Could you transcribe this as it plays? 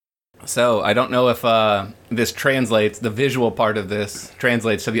So I don't know if this translates, the visual part of this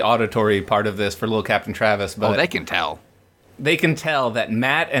translates to the auditory part of this for Little Captain Travis, but they can tell. They can tell that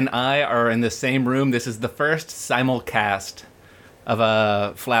Matt and I are in the same room. This is the first simulcast of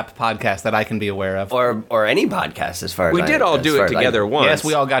a Flap podcast that I can be aware of. Or any podcast, as far as we did all do it together once. Yes,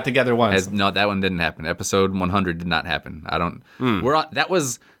 we all got together once. No, that one didn't happen. Episode 100 did not happen. I don't. That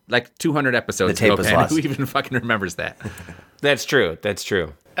was like 200 episodes The tape ago. was Man. lost. Who even fucking remembers that? That's true. That's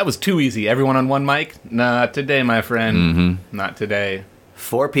true. That was too easy. Everyone on one mic? Not today, my friend. Mm-hmm. Not today.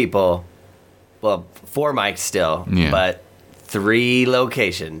 4 people. Well, 4 mics still, Yeah. but 3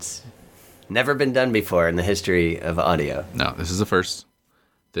 locations. Never been done before in the history of audio. No, this is the first.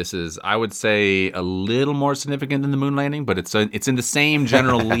 This is, I would say, a little more significant than the moon landing, but it's in the same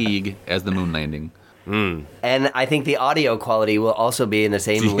general league as the moon landing. And I think the audio quality will also be in the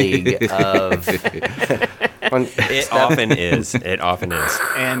same league of It often is. It often is.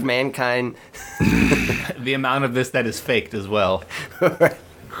 And mankind. the amount of this that is faked as well. I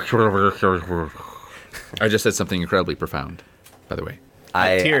just said something incredibly profound, by the way.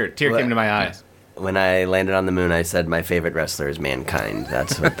 A tear came to my eye. When I landed on the moon, I said my favorite wrestler is Mankind.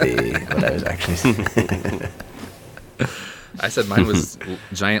 That's what what I was actually saying. I said mine was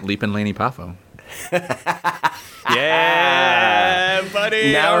Giant Leapin' Lanny Poffo. Yeah,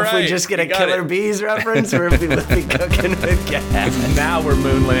 buddy. Now, all if we right, just get a you got Killer it. Bees reference, we'll be cooking with gas. Now we're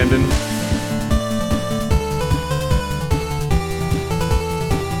moon landing.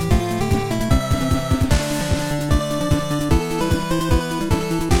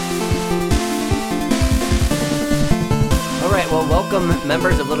 All right, well, welcome,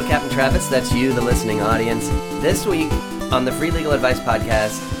 members of Little Captain Travis. That's you, the listening audience. This week on the Free Legal Advice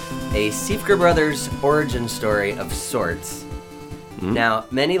Podcast, a Siefker Brothers origin story of sorts. Now,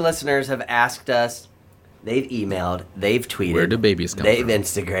 many listeners have asked us, they've emailed, they've tweeted. Where do babies come they've from?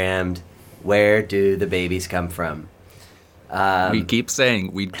 Instagrammed. Where do the babies come from? We keep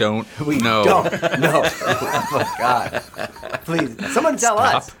saying we don't We know. don't know. Oh, my God. Please, someone tell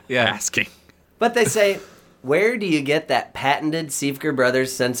us. Stop asking. But they say, where do you get that patented Siefker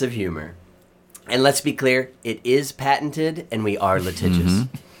Brothers sense of humor? And let's be clear, it is patented, and we are litigious.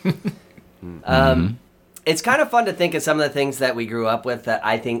 It's kind of fun to think of some of the things that we grew up with that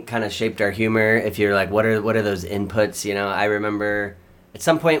I think kind of shaped our humor. If you're like, what are those inputs? You know, I remember at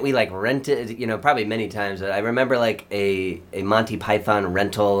some point we like rented, you know, probably many times. But I remember like a Monty Python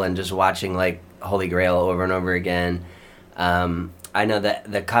rental and just watching like Holy Grail over and over again. I know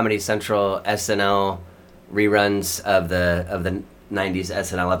that the Comedy Central SNL reruns of the 90s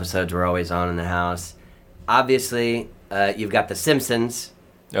SNL episodes were always on in the house. Obviously, you've got The Simpsons,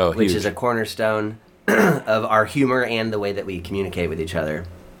 which huge. is a cornerstone of our humor and the way that we communicate with each other.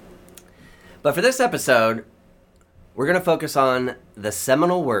 But for this episode, we're going to focus on the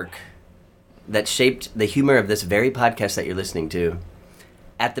seminal work that shaped the humor of this very podcast that you're listening to.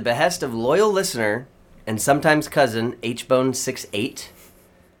 At the behest of loyal listener and sometimes cousin HBone68,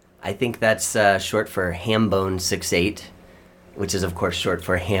 I think that's short for Hambone68, which is of course short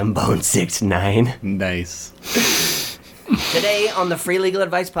for Hambone69. Nice. Today on the Free Legal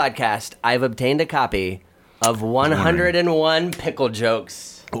Advice Podcast, I've obtained a copy of 101 Pickle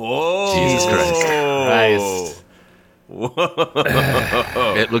Jokes. Whoa. Jesus Christ.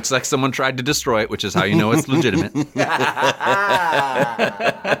 It looks like someone tried to destroy it, which is how you know it's legitimate.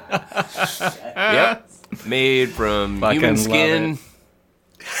 Yep. Made from Fucking human love skin,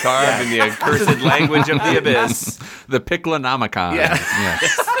 carved in the accursed language of the abyss. The Picklenomicon. Yeah.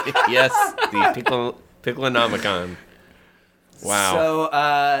 Yes. Yes, the Picklenomicon. Wow.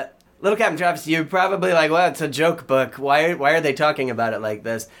 So, Little Captain Travis, you're probably like, well, it's a joke book. Why are they talking about it like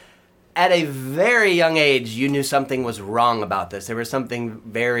this? At a very young age, you knew something was wrong about this. There was something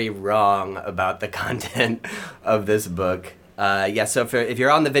very wrong about the content of this book. So if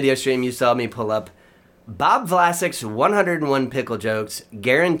you're on the video stream, you saw me pull up Bob Vlasic's 101 Pickle Jokes,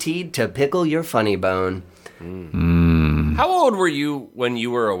 guaranteed to pickle your funny bone. How old were you when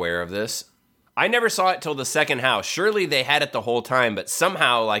you were aware of this? I never saw it till the second house. Surely they had it the whole time, but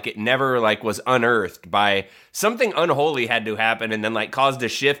somehow like it never like was unearthed by something unholy had to happen and then like caused a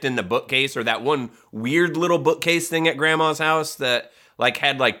shift in the bookcase, or that one weird little bookcase thing at grandma's house that like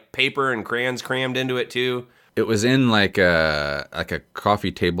had like paper and crayons crammed into it too. It was in like a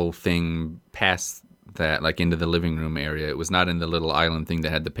coffee table thing past that, like into the living room area. It was not in the little island thing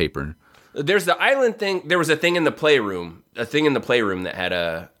that had the paper. There's the island thing. There was a thing in the playroom. That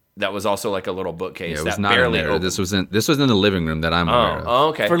had that was also like a little bookcase. Yeah, it was that not in barely there. opened. This was in the living room that I'm aware of. Oh,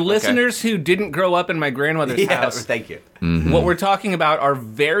 okay. For okay. listeners who didn't grow up in my grandmother's house, Thank you. what we're talking about are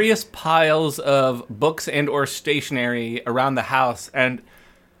various piles of books and or stationery around the house. And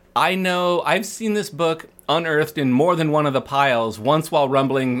I know I've seen this book unearthed in more than one of the piles, once while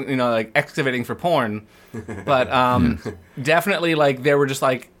rumbling, like excavating for porn. But definitely, like, they were just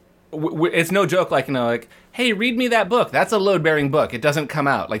like, it's no joke, like, like, hey, read me that book. That's a load-bearing book. It doesn't come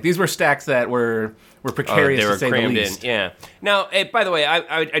out. Like, these were stacks that were precarious, they were to say crammed the least. in. Yeah. Now, by the way,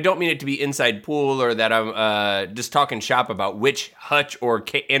 I don't mean it to be inside pool or that I'm just talking shop about which hutch or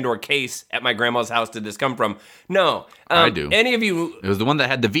case at my grandma's house did this come from. No. I do. Any of you... It was the one that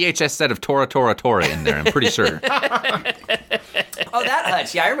had the VHS set of Tora Tora Tora in there, I'm pretty sure. Oh, that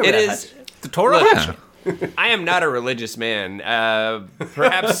hutch. Yeah, I remember It that is... hutch. The Torah Yeah. I am not a religious man,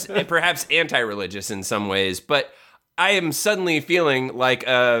 perhaps anti-religious in some ways, but I am suddenly feeling like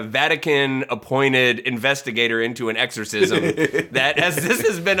a Vatican-appointed investigator into an exorcism. That as this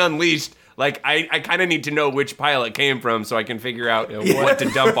has been unleashed, like I kind of need to know which pile it came from so I can figure out what to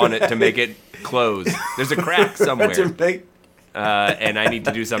dump on it to make it close. There's a crack somewhere, and I need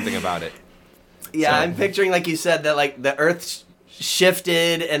to do something about it. Yeah, So- I'm picturing, like you said, that like the earth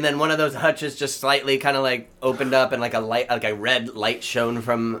shifted, and then one of those hutches just slightly kind of like opened up, and like a red light shone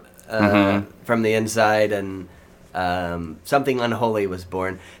from the inside, and something unholy was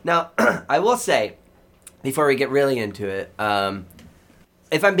born. Now, I will say, before we get really into it,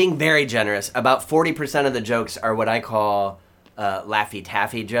 if I'm being very generous, about 40% of the jokes are what I call Laffy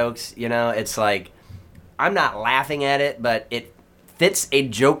Taffy jokes. It's like I'm not laughing at it, but it fits a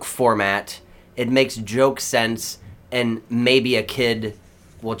joke format. It makes joke sense. And maybe a kid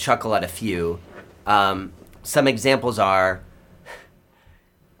will chuckle at a few. Some examples are.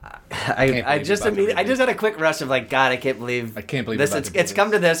 I just had a quick rush of like, God, I can't believe this. It's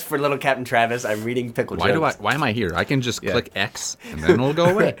come to this for little Captain Travis. I'm reading pickle jokes. Why am I here? I can just click X and then it'll go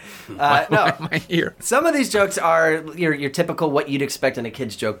away. Why am I here? Some of these jokes are your typical what you'd expect in a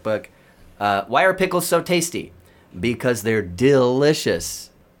kid's joke book. Why are pickles so tasty? Because they're delicious.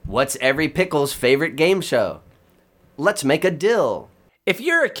 What's every pickle's favorite game show? Let's make a dill. If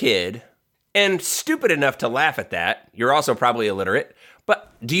you're a kid and stupid enough to laugh at that, you're also probably illiterate.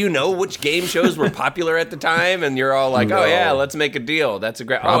 But do you know which game shows were popular at the time? And you're all like, No. oh, yeah, let's make a deal. That's a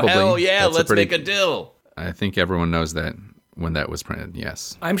great... Probably. Oh, hell yeah, That's a let's pretty- make a deal. I think everyone knows that when that was printed,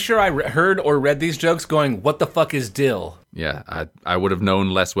 yes. I'm sure I heard or read these jokes going, what the fuck is dill? Yeah, I would have known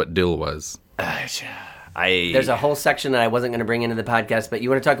less what dill was. There's a whole section that I wasn't going to bring into the podcast, but you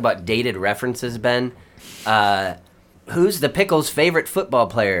want to talk about dated references, Ben? Who's the Pickles' favorite football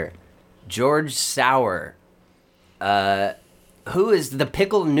player? George Sauer. Who is the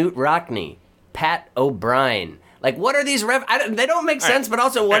Pickle Newt Rockney? Pat O'Brien. Like, what are these they don't make sense, but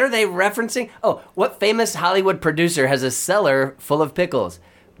also, what are they referencing? Oh, what famous Hollywood producer has a cellar full of pickles?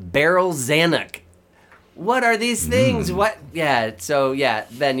 Beryl Zanuck. What are these things? What? Yeah, so, yeah,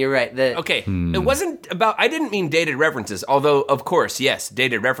 Ben, you're right. Okay, It wasn't about... I didn't mean dated references, although, of course, yes,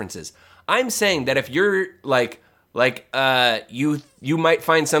 dated references. I'm saying that if you're, you might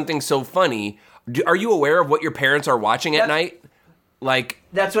find something so funny... Are you aware of what your parents are watching at night? Like...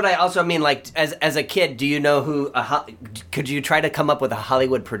 That's what I also mean, like, as a kid, do you know who... could you try to come up with a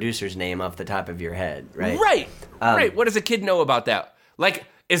Hollywood producer's name off the top of your head, right? Right, right. What does a kid know about that? Like...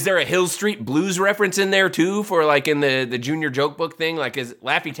 Is there a Hill Street Blues reference in there, too, for, like, in the junior joke book thing? Like, is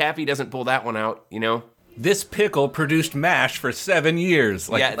Laffy Taffy doesn't pull that one out, This pickle produced MASH for 7 years.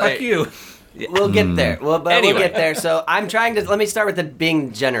 Like, Yeah, fuck you. We'll get there. We'll Anyway. get there. So I'm trying to... Let me start with the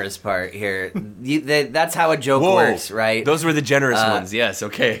being generous part here. That's how a joke works, right? Those were the generous ones, yes,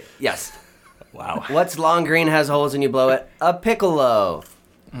 okay. Yes. Wow. What's long green, has holes, and you blow it? A piccolo.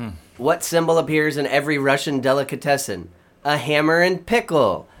 What symbol appears in every Russian delicatessen? A hammer and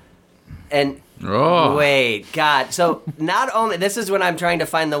pickle. And Oh. wait, God. So not only, this is when I'm trying to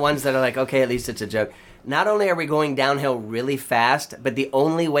find the ones that are like, okay, at least it's a joke. Not only are we going downhill really fast, but the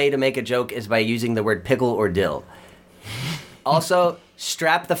only way to make a joke is by using the word pickle or dill. Also,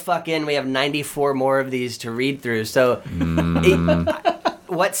 strap the fuck in. We have 94 more of these to read through. So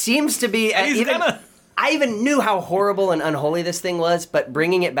what seems to be... I even knew how horrible and unholy this thing was, but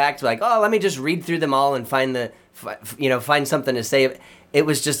bringing it back to like, oh, let me just read through them all and find find something to say. It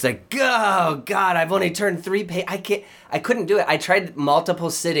was just like, oh God, I've only turned 3 pages. I couldn't do it. I tried multiple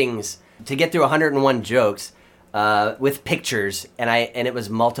sittings to get through 101 jokes with pictures, and it was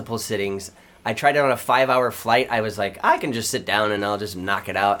multiple sittings. I tried it on a 5-hour flight. I was like, I can just sit down and I'll just knock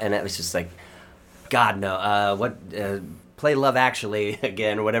it out, and it was just like, God no. Play Love Actually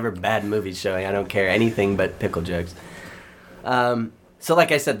again, whatever bad movie's showing. I don't care. Anything but pickle jokes. So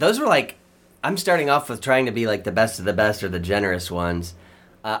like I said, those were like, I'm starting off with trying to be like the best of the best or the generous ones.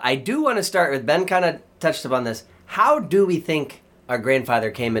 I do want to start with, Ben kind of touched upon this. How do we think our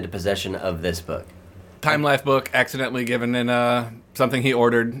grandfather came into possession of this book? Time Life book accidentally given in something he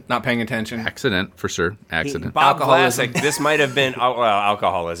ordered, not paying attention. Accident, for sure. Accident. Bob Alcoholism. Vlasic, this might have been, well,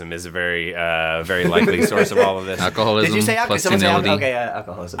 alcoholism is a very, very likely source of all of this. Alcoholism Did you say plus someone say senility. okay,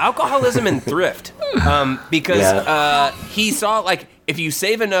 alcoholism. Alcoholism and thrift. Because he saw, like, if you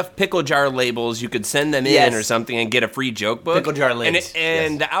save enough pickle jar labels, you could send them in Yes. or something and get a free joke book. Pickle jar lids.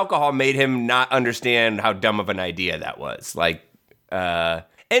 And Yes. the alcohol made him not understand how dumb of an idea that was. Like,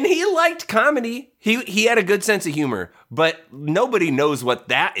 and he liked comedy. He had a good sense of humor, but nobody knows what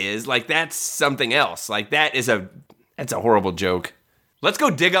that is. Like, that's something else. Like, that's a horrible joke. Let's go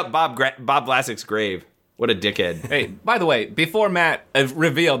dig up Bob Vlasic's grave. What a dickhead. Hey, by the way, before Matt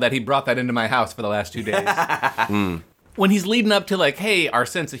revealed that he brought that into my house for the last 2 days, when he's leading up to like, hey, our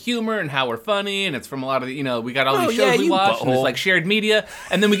sense of humor and how we're funny, and it's from a lot of the, we got all these shows we you watch, and it's butthole. like shared media,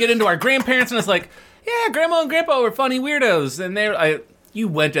 and then we get into our grandparents, and it's like, yeah, Grandma and Grandpa were funny weirdos, and you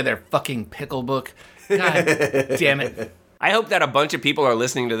went to their fucking pickle book. God damn it. I hope that a bunch of people are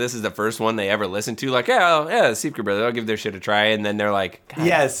listening to this as the first one they ever listen to. Like, yeah, Secret Brother, I'll give their shit a try. And then they're like, God,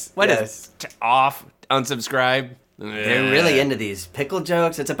 Yes. what yes. is off, unsubscribe? They're really into these pickle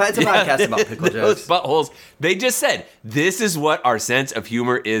jokes. It's a podcast about pickle Those jokes. buttholes. They just said, this is what our sense of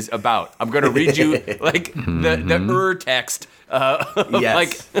humor is about. I'm going to read you, like, the text.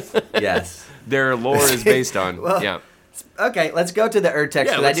 Yes. Like, Yes. their lore is based on. Well, yeah. Okay, let's go to the text.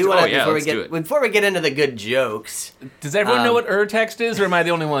 Yeah, 'cause let's I do do- want oh, to yeah, before we let's do it. before we get into the good jokes. Does everyone know what text is, or am I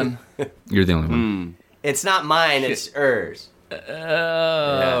the only one? You're the only one. It's not mine. It's hers.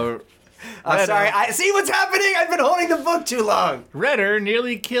 Oh, I'm sorry. I see what's happening. I've been holding the book too long. Redder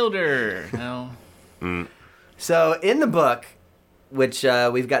nearly killed her. No. So in the book, which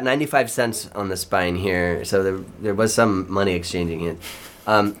we've got 95 cents on the spine here, so there was some money exchanging it.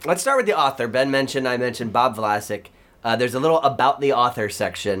 Let's start with the author. I mentioned Bob Vlasic. There's a little about the author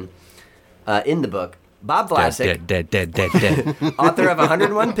section in the book. Bob Vlasic, Dead. author of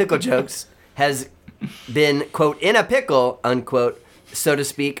 101 pickle jokes, has been, quote, in a pickle, unquote, so to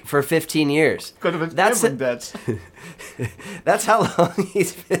speak, for 15 years. That's how long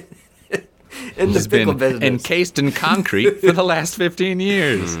he's been in He's the pickle been business. encased in concrete for the last 15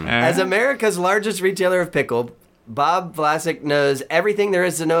 years. As America's largest retailer of pickle, Bob Vlasic knows everything there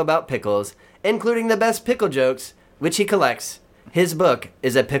is to know about pickles, including the best pickle jokes, which he collects. His book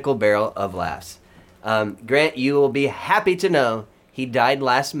is a pickle barrel of laughs. Grant, you will be happy to know he died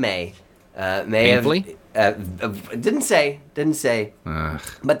last May. Painfully? Didn't say.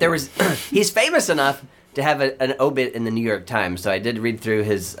 But there was. He's famous enough to have an obit in the New York Times, so I did read through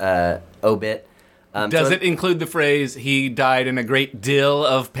his obit. Does it include the phrase, he died in a great deal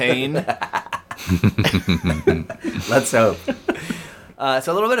of pain? Let's hope.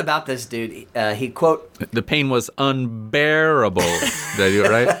 So a little bit about this dude. He, quote, The pain was unbearable. Did I do it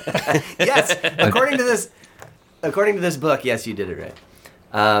right? yes, according to this book, yes, you did it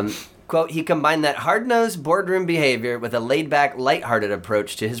right. Quote, he combined that hard-nosed boardroom behavior with a laid-back, lighthearted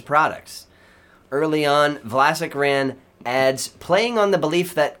approach to his products. Early on, Vlasic ran ads playing on the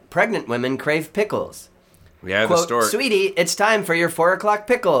belief that pregnant women crave pickles. Yeah, the Quote, store. sweetie, it's time for your 4 o'clock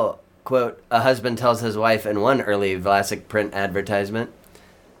pickle. Quote, a husband tells his wife in one early Vlasic print advertisement.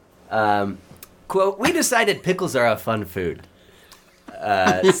 Quote, we decided pickles are a fun food,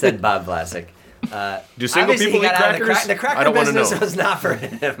 said Bob Vlasic. Do single Obviously, people he eat got out of crackers? the cracker I don't want to business know. was not for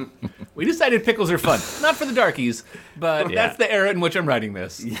him. We decided pickles are fun. Not for the darkies, but that's the era in which I'm writing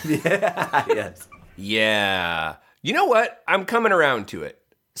this. Yes. Yeah. You know what? I'm coming around to it.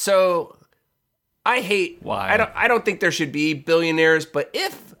 So I hate Why? I don't think there should be billionaires, but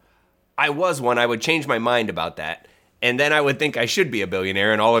if I was one, I would change my mind about that. And then I would think I should be a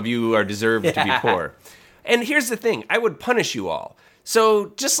billionaire and all of you are deserved to be poor. And here's the thing, I would punish you all.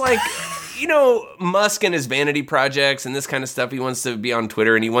 So just like, Musk and his vanity projects and this kind of stuff, he wants to be on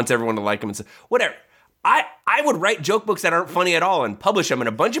Twitter and he wants everyone to like him and stuff. Whatever. I would write joke books that aren't funny at all and publish them, and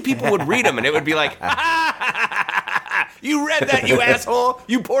a bunch of people would read them, and it would be like, you read that, you asshole,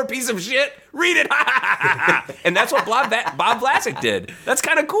 you poor piece of shit, read it, and that's what Bob Vlasic did. That's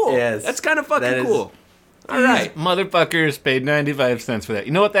kind of cool. Yes. That's kind of That fucking is- cool. All right. Motherfuckers paid 95 cents for that.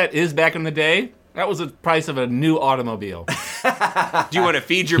 You know what that is back in the day? That was the price of a new automobile. Do you want to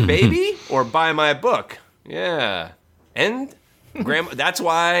feed your baby or buy my book? Yeah. And grandma, that's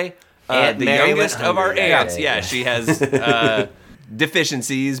why Aunt the Mary youngest went of our hungry. aunts, Yeah. she has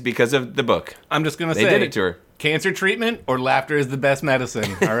deficiencies because of the book. I'm just going to They say, did it to her. cancer treatment or laughter is the best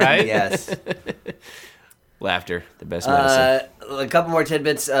medicine, all right? Yes. Laughter, the best medicine. A couple more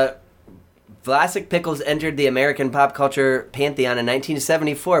tidbits. Vlasic pickles entered the American pop culture pantheon in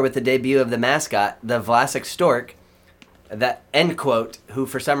 1974 with the debut of the mascot, the Vlasic stork. That end quote, who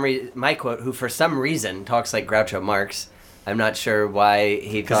for some reason talks like Groucho Marx. I'm not sure why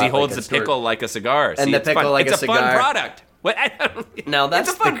he Because he holds the pickle like a cigar. And the it's pickle fun. like it's a cigar. fun product. What? I don't, No, that's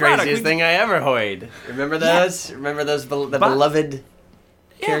it's a the fun product. craziest thing I ever hoid. Remember those? Remember those? The beloved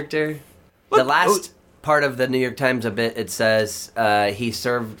character. The last part of the New York Times a bit. It says he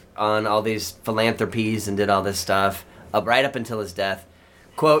served on all these philanthropies and did all this stuff right up until his death.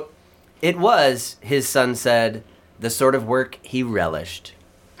 Quote: "It was," his son said, "the sort of work he relished."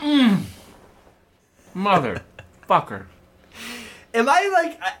 Motherfucker. Am I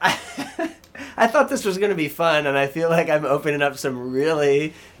like? I thought this was going to be fun, and I feel like I'm opening up some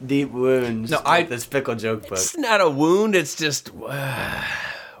really deep wounds with this pickle joke book. It's not a wound. It's just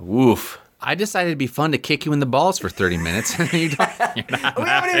woof. I decided it'd be fun to kick you in the balls for 30 minutes. We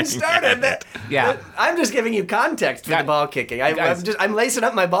haven't even started. Yeah. I'm just giving you context for the ball kicking. I'm lacing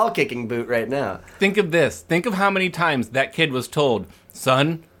up my ball kicking boot right now. Think of this. Think of how many times that kid was told,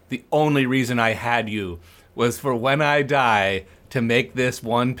 son, the only reason I had you was for when I die to make this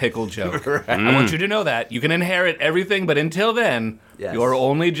one pickle joke. Right. I want you to know that. You can inherit everything, but until then, your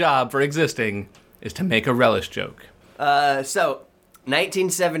only job for existing is to make a relish joke. So,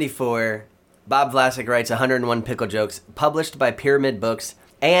 1974, Bob Vlasic writes 101 pickle jokes, published by Pyramid Books.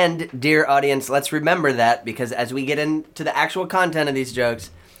 And, dear audience, let's remember that, because as we get into the actual content of these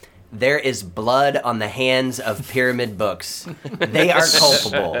jokes, there is blood on the hands of Pyramid Books. They are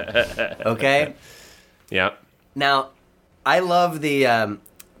culpable. Okay? Yeah. Now, I love the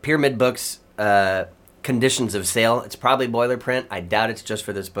Pyramid Books conditions of sale. It's probably boilerprint. I doubt it's just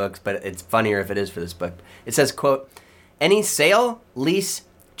for this book, but it's funnier if it is for this book. It says, quote, "Any sale, lease,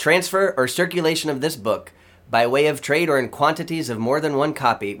 transfer, or circulation of this book by way of trade or in quantities of more than one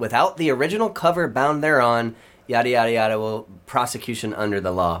copy without the original cover bound thereon, yada, yada, yada, will prosecution under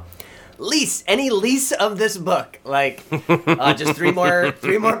the law." Lease, any lease of this book, like just three more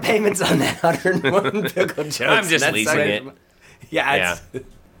payments on that 101 pickle jokes. I'm just leasing it. Yeah,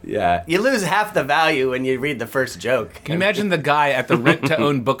 yeah. You lose half the value when you read the first joke. Can you imagine the guy at the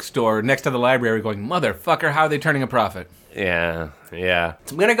rent-to-own bookstore next to the library going, motherfucker, how are they turning a profit? Yeah. So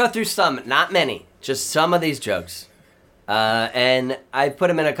I'm going to go through some, not many, just some of these jokes. And I put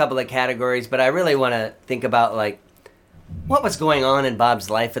them in a couple of categories, but I really want to think about, like, what was going on in Bob's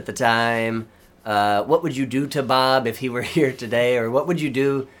life at the time? What would you do to Bob if he were here today? Or what would you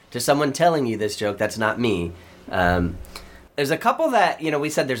do to someone telling you this joke that's not me? There's a couple that, we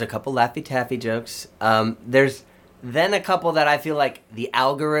said there's a couple Laffy Taffy jokes. There's then a couple that I feel like the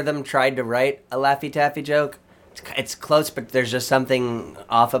algorithm tried to write a Laffy Taffy joke. It's close, but there's just something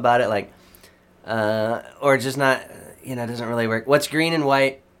off about it, like, or just not, it doesn't really work. What's green and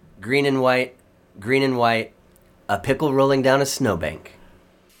white, green and white, green and white? A pickle rolling down a snowbank.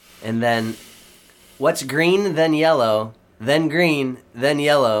 And then, what's green, then yellow, then green, then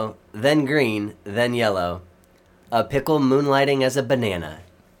yellow, then green, then yellow? A pickle moonlighting as a banana.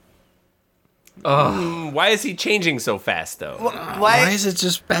 Why is he changing so fast, though? Why is it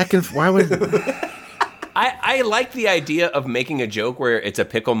just back and why would... I like the idea of making a joke where it's a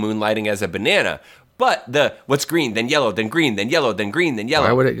pickle moonlighting as a banana, but what's green, then yellow, then green, then yellow, then green, then yellow.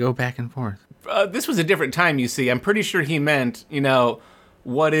 Why would it go back and forth? This was a different time, you see. I'm pretty sure he meant,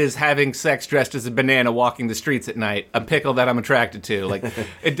 what is having sex dressed as a banana walking the streets at night? A pickle that I'm attracted to. Like,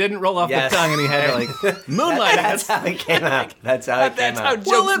 it didn't roll off the tongue, and he had to, like, moonlighting. That's how it came out. That's how it came out.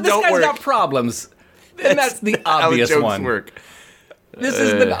 Well, this guy's got problems. And that's the obvious how jokes one. Work. This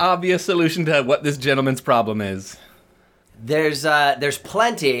is the obvious solution to what this gentleman's problem is. There's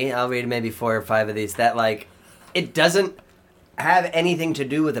plenty, I'll read maybe 4 or 5 of these, that, like, it doesn't have anything to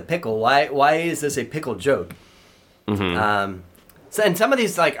do with a pickle. Why is this a pickle joke? Mm-hmm. So, and some of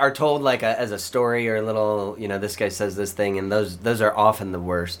these, like, are told, like, as a story or a little, this guy says this thing, and those are often the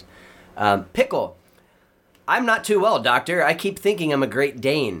worst. Pickle. I'm not too well, doctor. I keep thinking I'm a Great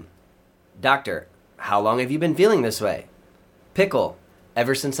Dane. Doctor, how long have you been feeling this way? Pickle.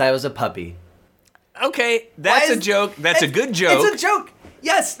 Ever since I was a puppy. Okay, that's a joke. That's a good joke. It's a joke.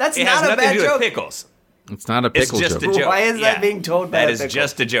 Yes, that's it not has a bad nothing to do joke. with pickles. It's not a pickle It's just joke. a joke. Why is that being told by a That pickle? is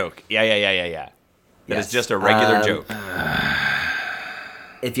just a joke. Yeah. That Yes. is just a regular joke.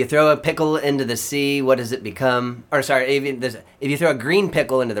 If you throw a pickle into the sea, what does it become? Or sorry, if you throw a green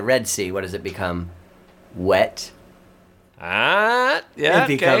pickle into the Red Sea, what does it become? Wet. Yeah, It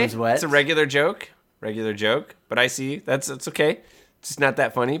becomes okay. wet. It's a regular joke, but I see. That's okay. It's not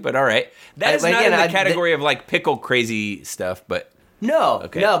that funny, but all right. That is not in the category of, like, pickle crazy stuff, but... No,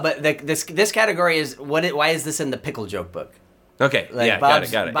 Okay. no, but this category is, why is this in the pickle joke book? Okay, Like, yeah, got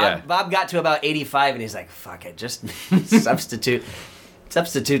it, yeah. Bob got to about 85, and he's like, fuck it, just substitute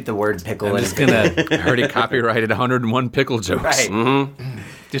the word pickle. I'm in. just gonna... I heard he copyrighted 101 pickle jokes. Right.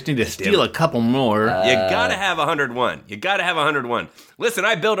 Just need to steal a couple more. You gotta have 101. You gotta have 101. Listen,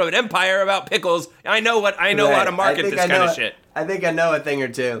 I built an empire about pickles. I know how to market this kind of shit. I think I know a thing or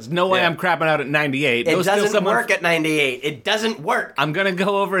two. There's no way I'm crapping out at 98. It Go steal doesn't someone- work at 98. It doesn't work. I'm gonna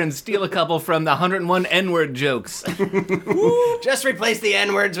go over and steal a couple from the 101 N-word jokes. Just replace the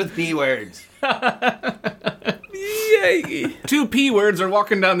N-words with P-words. Yay. 2 P-words are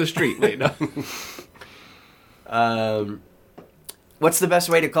walking down the street. Wait, no. What's the best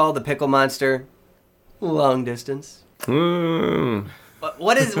way to call the pickle monster? Long distance.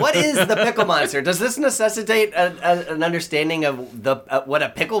 What is the pickle monster? Does this necessitate an understanding of what a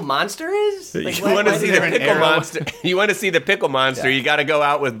pickle monster is? Like, You want to see the there an pickle arrow? monster? You want to see the pickle monster? You got to go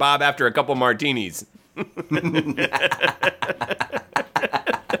out with Bob after a couple martinis.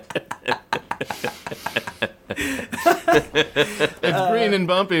 It's green and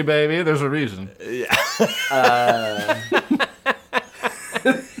bumpy, baby. There's a reason.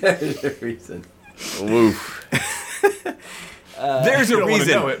 There's a reason. Woof. There's a don't wanna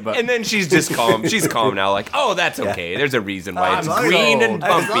reason. know it, but- And then she's just calm. She's calm now, like, oh, that's okay. There's a reason why it's I'm green sold. and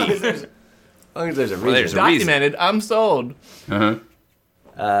As long bumpy. as there's a reason. Well, there's a reason. Documented. I'm sold.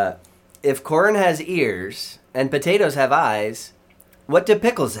 If corn has ears and potatoes have eyes, what do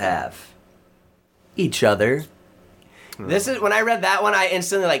pickles have? Each other. This is when I read that one. I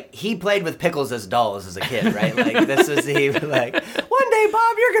instantly he played with pickles as dolls as a kid, right? Like this was one day,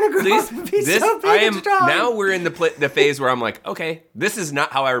 Bob, you're gonna grow up and be so big and strong. Now we're in the phase where I'm like, okay, this is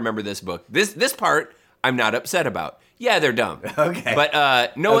not how I remember this book. This part I'm not upset about. Yeah, they're dumb. Okay.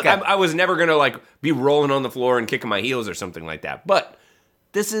 But no, Okay. I was never gonna be rolling on the floor and kicking my heels or something like that. But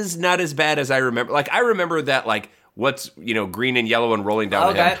this is not as bad as I remember. Like I remember that what's green and yellow and rolling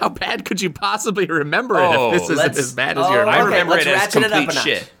down the Okay. hill. How bad could you possibly remember it Oh, if this isn't let's- as bad as oh, you remember? I okay, remember let's it as ratchet it up complete a notch.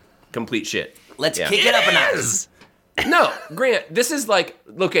 shit. Complete shit. Let's Yeah. kick it up a notch. No, Grant, this is like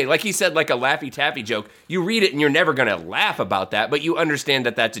he said, like a Laffy Taffy joke. You read it and you're never going to laugh about that, but you understand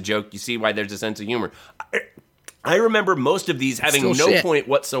that that's a joke. You see why there's a sense of humor. I remember most of these having Still no shit. point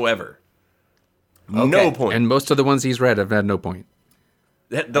whatsoever. Okay. No point. And most of the ones he's read have had no point.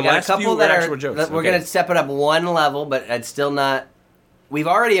 The We got last a couple few were that actual are. jokes. That we're Okay. gonna step it up one level, but it's still not. We've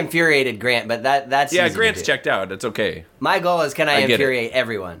already infuriated Grant, but that's Yeah, easy to Grant's do. checked out. It's okay. My goal is, can I I get it. infuriate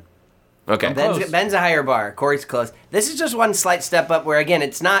everyone? Okay. Ben's a higher bar. Corey's close. This is just one slight step up where, again,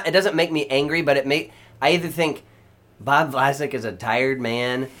 it doesn't make me angry, but I either think Bob Vlasic is a tired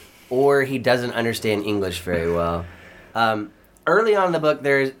man or he doesn't understand English very well. Early on in the book,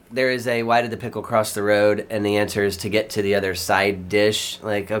 there is a why did the pickle cross the road? And the answer is to get to the other side dish.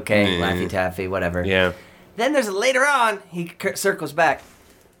 Like, okay, Laffy Taffy, whatever. Yeah. Then there's later on, he circles back.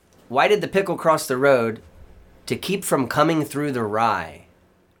 Why did the pickle cross the road? To keep from coming through the rye.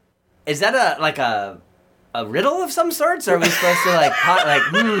 Is that a riddle of some sorts? Or are we supposed to to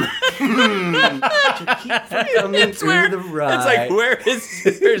keep from coming through the rye? It's like where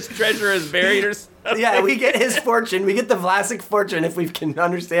his treasure is buried or something. Yeah, we get his fortune. We get the Vlasic fortune if we can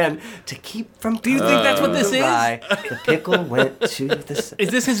understand. To keep from Do you think that's what this the is? rye, the pickle went to the... Is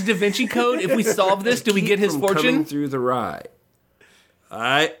this his Da Vinci Code? If we solve this, do we get his From coming fortune? through the rye.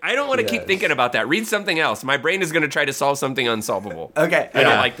 I don't want to keep Yes. thinking about that. Read something else. My brain is going to try to solve something unsolvable. Okay. I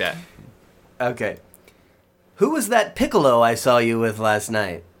don't like that. Okay. Who was that piccolo I saw you with last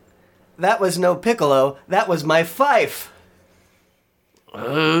night? That was no piccolo. That was my fife.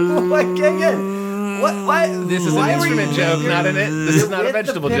 What? Why? This is an why were instrument you- joke, not an. This is you're not a with the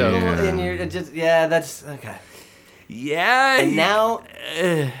vegetable pickle joke. And you're just that's okay. Yeah. And now,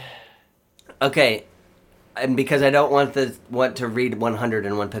 okay, and because I don't want to read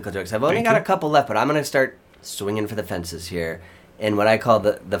 101 pickle jokes, I've only got a couple left, but I'm gonna start swinging for the fences here in what I call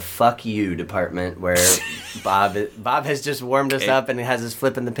the fuck you department, where Bob has just warmed us up and has us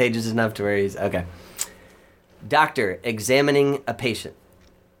flipping the pages enough to where he's okay. Doctor examining a patient.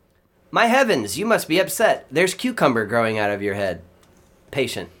 My heavens, you must be upset. There's cucumber growing out of your head.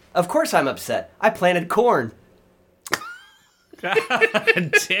 Patient. Of course I'm upset. I planted corn. Damn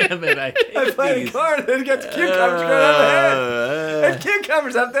it! I hate Planted these. corn and it gets cucumbers growing out of the head. There's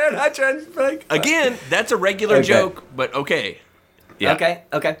cucumbers up there and I try to like... Again, that's a regular Okay. joke, but okay. Yeah.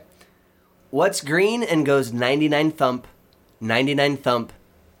 Okay. What's green and goes 99 thump, 99 thump,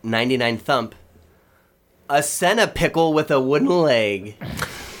 99 thump? A senna pickle with a wooden leg.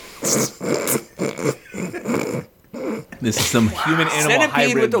 This is some human animal Centipede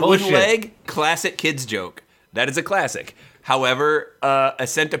hybrid with a bullshit. wooden leg, classic kids joke. That is a classic. However, a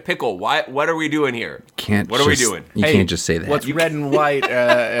pickle. Why? What are we doing here? What are we doing? You Hey, can't just say that. What's red and white?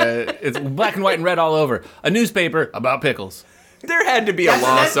 It's black and white and red all over. A newspaper about pickles. There had to be a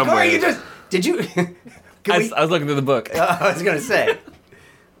law somewhere. Corey, did you... Can I we, was looking through the book. I was going to say.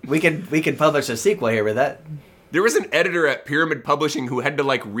 We could publish a sequel here with that. There was an editor at Pyramid Publishing who had to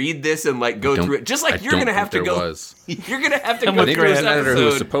like read this and like go through it, just like you're gonna have to go. You're gonna have to go I think through there was this an editor who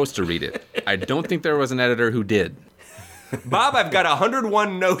was episode. supposed to read it. I don't think there was an editor who did. Bob, I've got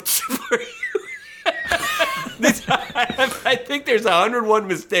 101 notes for you. I think there's 101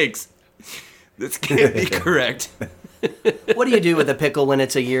 mistakes. This can't be correct. What do you do with a pickle when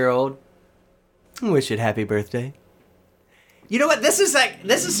it's a year old? Wish it happy birthday. You know what? This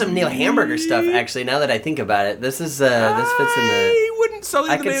is some Neil Hamburger stuff. Actually, now that I think about it, this fits in the. I wouldn't sully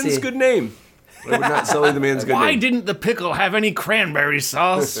I the could man's see- good name. I would not sully the man's good Why name. didn't the pickle have any cranberry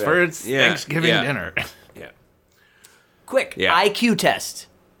sauce for its Yeah, Thanksgiving yeah. dinner? Yeah. Quick Yeah. IQ test.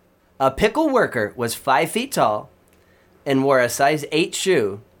 A pickle worker was 5 feet tall and wore a size 8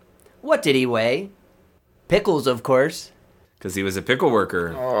 shoe. What did he weigh? Pickles, of course. Because he was a pickle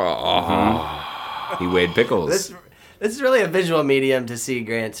worker. Mhm. He weighed pickles. This is really a visual medium to see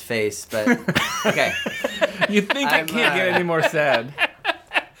Grant's face, but okay. You think I can't get any more sad?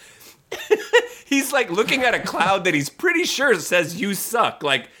 He's like looking at a cloud that he's pretty sure says "you suck."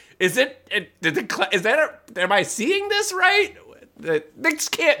 Like, is it? Is that? Am I seeing this right? This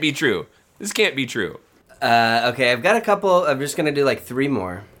can't be true. This can't be true. Okay, I've got a couple. I'm just gonna do like 3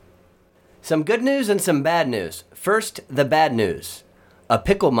 more. Some good news and some bad news. First, the bad news. A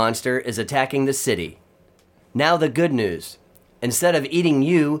pickle monster is attacking the city. Now the good news. Instead of eating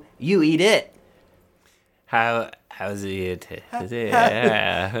you, you eat it. How's it?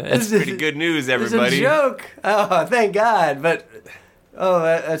 Yeah, that's pretty good news, It's everybody. a joke. Oh, thank God. But,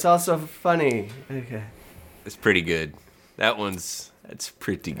 that's also funny. Okay. It's pretty good. That's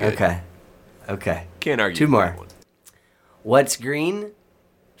pretty good. Okay. Can't argue. 2 with more. that one. What's green?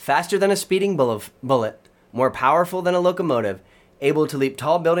 Faster than a speeding bullet. More powerful than a locomotive. Able to leap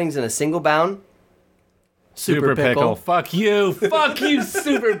tall buildings in a single bound. Super pickle. Fuck you. Fuck you,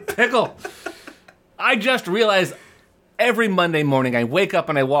 Super Pickle. I just realized every Monday morning I wake up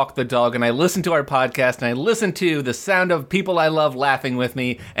and I walk the dog and I listen to our podcast and I listen to the sound of people I love laughing with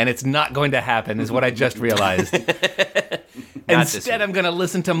me, and it's not going to happen, is what I just realized. this Instead, week. I'm going to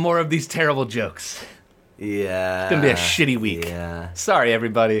listen to more of these terrible jokes. Yeah. It's going to be a shitty week. Yeah. Sorry,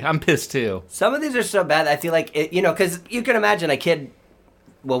 everybody. I'm pissed too. Some of these are so bad, I feel like, because you can imagine a kid,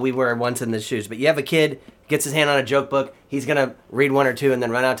 well, we were once in the shoes, but you have a kid, gets his hand on a joke book, he's going to read 1 or 2 and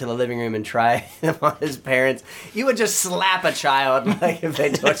then run out to the living room and try them on his parents. You would just slap a child, like, if they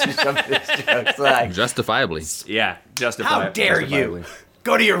told you some of these jokes. Like, Justifiably. Yeah, justifiably. how dare you?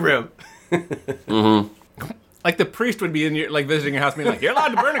 Go to your room. Like the priest would be in your, like, visiting your house being like, you're allowed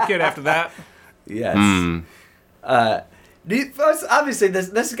to burn a kid after that. Yes. Obviously,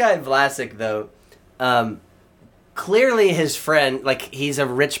 this guy Vlasic, though, clearly his friend, like, he's a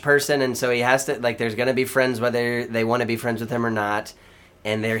rich person, and so he has to, like, there's going to be friends whether they want to be friends with him or not,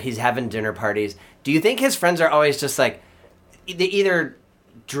 and he's having dinner parties. Do you think his friends are always just, like, either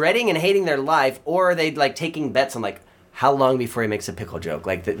dreading and hating their life, or are they, like, taking bets on, like, how long before he makes a pickle joke?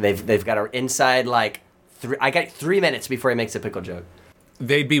 Like, they've got an inside, like, I got 3 minutes before he makes a pickle joke.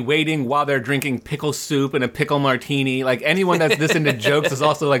 They'd be waiting while they're drinking pickle soup and a pickle martini. Like, anyone that's this into jokes is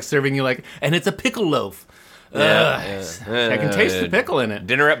also, like, serving you, like, and it's a pickle loaf. I can taste the pickle in it.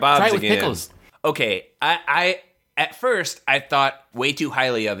 Dinner at Bob's Try it with again. pickles. Okay, I at first I thought way too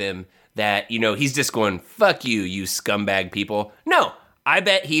highly of him that, he's just going, fuck you, you scumbag people. No, I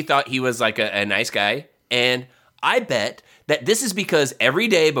bet he thought he was like a nice guy, and I bet that this is because every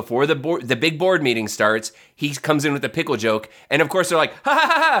day before the big board meeting starts, he comes in with a pickle joke, and of course they're like, ha ha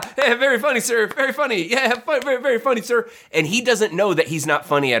ha, ha, yeah, very funny, sir, very funny, yeah, very, very funny, sir, and he doesn't know that he's not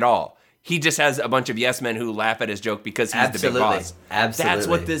funny at all. He just has a bunch of yes men who laugh at his joke because he's the big boss. Absolutely. That's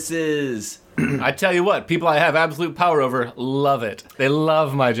what this is. I tell you what, people I have absolute power over love it. They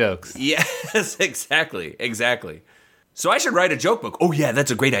love my jokes. Yes, exactly. So I should write a joke book. Oh yeah, that's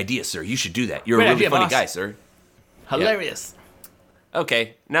a great idea, sir. You should do that. You're Great a really idea, funny boss. guy, sir. Hilarious.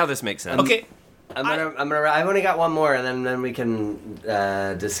 Okay, now this makes sense. Okay. I've only got 1 more, and then we can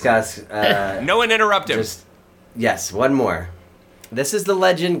discuss. No one interrupt him. Yes, 1 more. This is the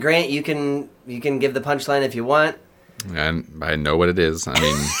legend, Grant. You can give the punchline if you want. And I know what it is. I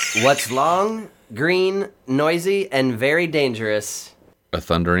mean, What's long, green, noisy, and very dangerous? a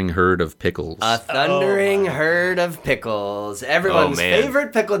thundering herd of pickles. A thundering herd of pickles. Everyone's man.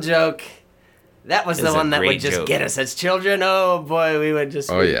 favorite pickle joke. That was the It's a one that would great just joke. get us as children. Oh boy, we would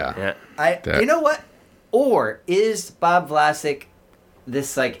just. Oh yeah. Yeah. You know what? Or is Bob Vlasic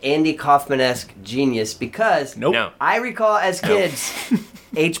this like Andy Kaufman-esque genius? Because Nope. No. I recall as kids,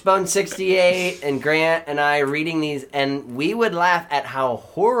 H-Bone 68 and Grant and I reading these, and we would laugh at how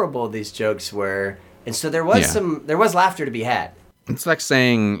horrible these jokes were. And so there was Yeah. there was laughter to be had. It's like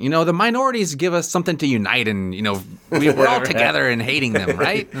saying, the minorities give us something to unite, and we're all together in hating them,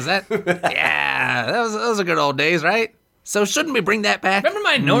 right? Is that? Yeah, those are good old days, right? So shouldn't we bring that back? Remember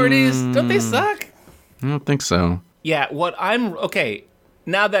minorities? Don't they suck? I don't think so. Yeah,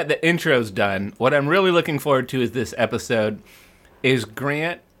 now that the intro's done, what I'm really looking forward to is this episode is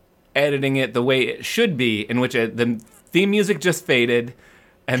Grant editing it the way it should be, in which the theme music just faded,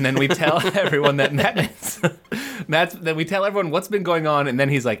 and then we tell everyone that then we tell everyone what's been going on, and then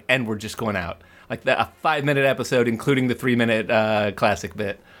he's like, and we're just going out. Like a 5-minute episode, including the 3-minute classic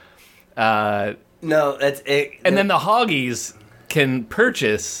bit. No, that's it. And then the Hoggies can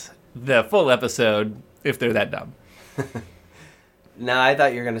purchase the full episode if they're that dumb. No, I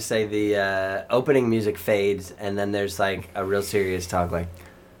thought you were going to say the opening music fades, and then there's like a real serious talk like,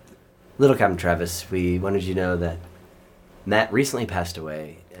 Little Captain Travis, we wanted you to know that Matt recently passed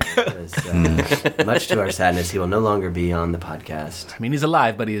away. And it was, much to our sadness, he will no longer be on the podcast. I mean, he's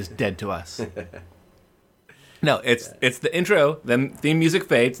alive, but he is dead to us. No, it's the intro, then theme music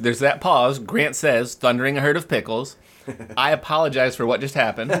fades, there's that pause, Grant says, thundering a herd of pickles. I apologize for what just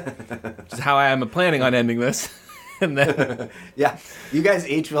happened, which is how I am planning on ending this. And then yeah, you guys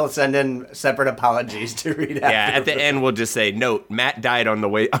each will send in separate apologies to read out. Yeah, at the end we'll just say, note, Matt died on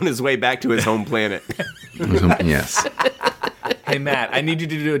his way back to his home planet. Yes. Hey, Matt, I need you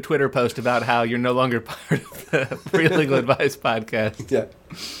to do a Twitter post about how you're no longer part of the Free Legal Advice podcast. Yeah.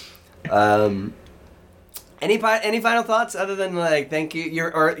 Any final thoughts other than like thank you?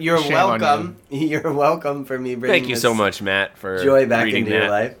 You're Shame welcome. You're welcome for me bringing Thank you so much, Matt, for joy back reading into that. your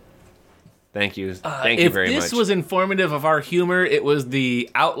life. Thank you. Thank you very much. If this was informative of our humor, it was the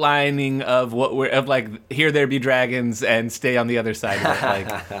outlining of here there be dragons and stay on the other side of it. Like,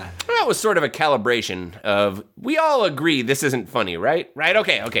 That was sort of a calibration of, we all agree this isn't funny, right? Right?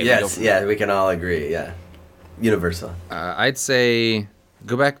 Okay. Yes, yeah, we can all agree. Yeah, universal. I'd say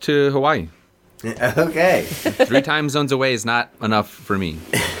go back to Hawaii. Okay. 3 time zones away is not enough for me.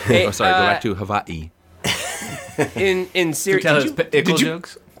 Hey, go back to Hawaii. In serious, tell us pickle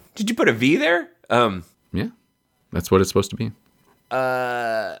jokes. Did you put a V there? Yeah, that's what it's supposed to be.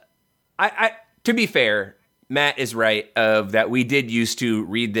 I to be fair, Matt is right of that we did used to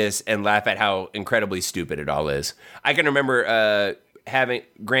read this and laugh at how incredibly stupid it all is. I can remember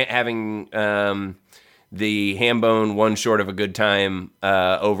Grant having the Hambone One Short of a Good Time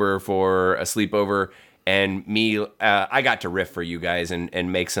over for a sleepover, and me, I got to riff for you guys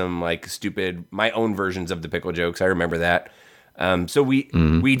and make some like stupid, my own versions of the pickle jokes. I remember that. So we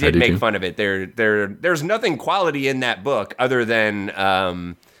did make fun of it. There's nothing quality in that book other than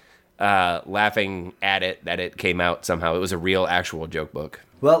laughing at it that it came out somehow. It was a real actual joke book.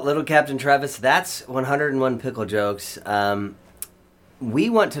 Well, Little Captain Travis, that's 101 pickle jokes. We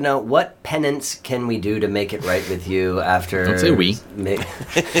want to know what penance can we do to make it right with you after. Don't say we.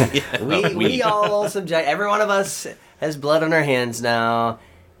 We all subject. Every one of us has blood on our hands now.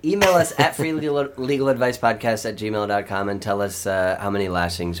 Email us at freelegaladvicepodcast@gmail.com and tell us how many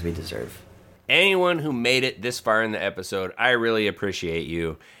lashings we deserve. Anyone who made it this far in the episode, I really appreciate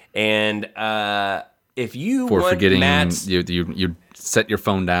you. And if you For want forgetting, Matt's... you set your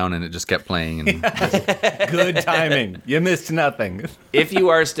phone down and it just kept playing. And Good timing. You missed nothing. If you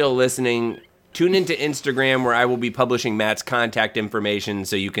are still listening, tune into Instagram where I will be publishing Matt's contact information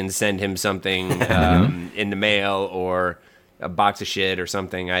so you can send him something in the mail or a box of shit or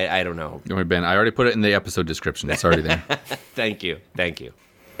something. I don't know. Don't worry, Ben. I already put it in the episode description. It's already there. Thank you.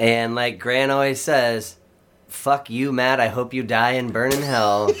 And like Grant always says, fuck you, Matt. I hope you die and burn in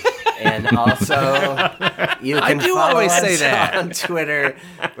hell. And also, you can follow always us say that. on Twitter.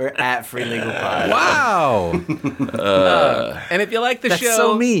 We're at FreeLegalPod. Wow. And if you like the That's show,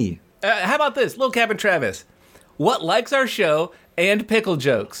 so me. How about this, Little Captain Travis? What likes our show and pickle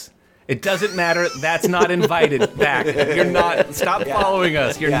jokes? It doesn't matter. That's not invited back. You're not. Stop following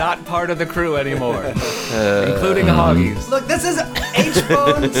us. You're not part of the crew anymore, including Hoggies. Look, this is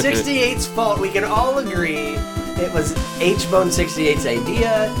H-Bone 68's fault. We can all agree it was H-Bone 68's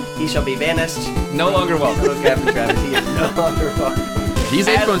idea. He shall be banished. No longer welcome. Little Captain Travis, he is no longer welcome. He's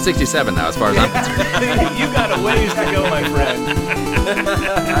H-Bone 67 now, as far as I'm concerned. You got a ways to go, my friend.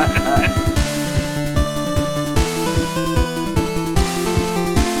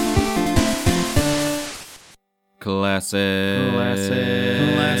 Classic.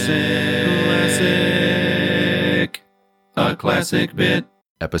 A classic bit.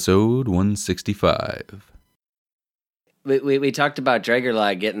 Episode 165. We talked about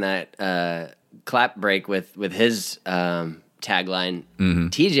Dragerlog getting that clap break with his tagline. Mm-hmm.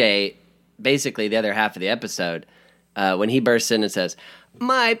 TJ, basically the other half of the episode, when he bursts in and says,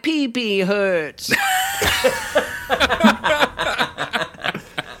 "My pee-pee hurts."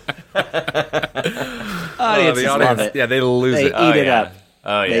 Audiences love it. Yeah, they lose They it. eat it up.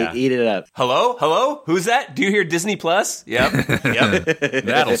 Oh yeah. They eat it up. Hello? Who's that? Do you hear Disney Plus? Yep.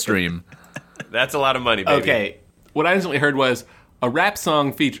 That'll stream. That's a lot of money, baby. Okay, what I instantly heard was a rap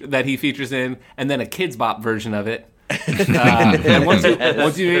song that he features in, and then a Kids Bop version of it. And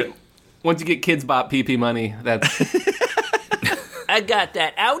once you get Kids Bop PP money, that's I got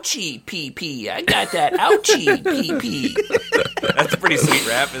that ouchie PP. I got that ouchie PP. That's a pretty sweet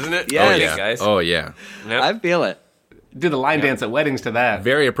rap, isn't it? Yes. Oh, yeah, guys. Oh, yeah. Yep. I feel it. do the line dance at weddings to that.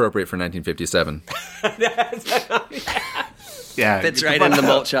 Very appropriate for 1957. Yeah, Fits right in the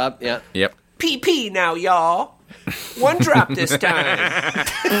malt shop. Yeah. Yep. PP now, y'all. 1 drop this time.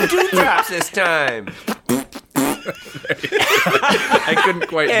 2 drops this time. I couldn't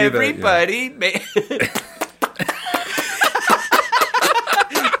quite do that. Everybody.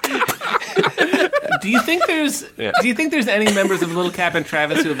 Do you think there's any members of Little Cap and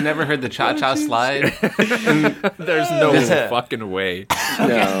Travis who have never heard the Cha Cha Slide? There's no fucking way.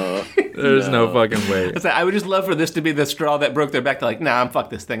 No. There's no fucking way. I would just love for this to be the straw that broke their back. They're like, nah, fuck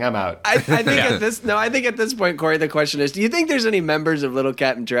this thing, I'm out. I think at this point, Corey, the question is: do you think there's any members of Little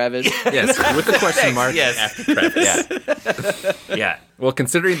Cat and Travis? Yes, with the question mark Yes. after Travis. Yeah. Well,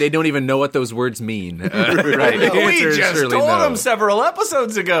 considering they don't even know what those words mean. Right. the We answer is just surely told no. them several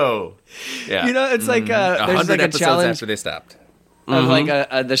episodes ago. Yeah. You know, it's like there's 100 like a episodes challenge after they stopped. of like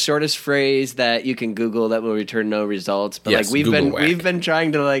the shortest phrase that you can Google that will return no results. But Yes, like we've Google been whack. we've been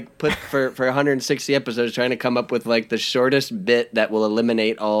trying to like put for 160 episodes trying to come up with like the shortest bit that will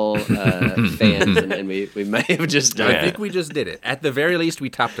eliminate all fans, and we may have just done I it. think we just did it. At the very least, we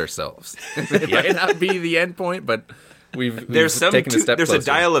topped ourselves. It might not be the end point, but we've taken a step there's closer. a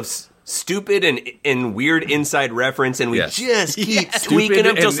dial of stupid and weird inside reference, and we Yes. just keep Stupid tweaking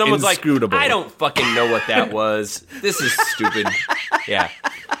them until and someone's like, inscrutable. I don't fucking know what that was. This is stupid. Yeah.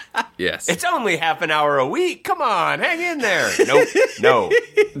 Yes. It's only half an hour a week. Come on, hang in there. Nope. No.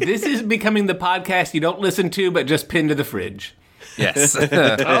 This is becoming the podcast you don't listen to, but just pin to the fridge. yes.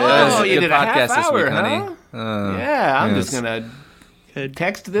 Oh, you Good did a half podcast this hour, week, huh? honey. Yeah, I'm yes. just gonna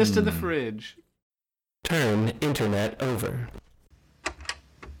text this to the fridge. Turn internet over.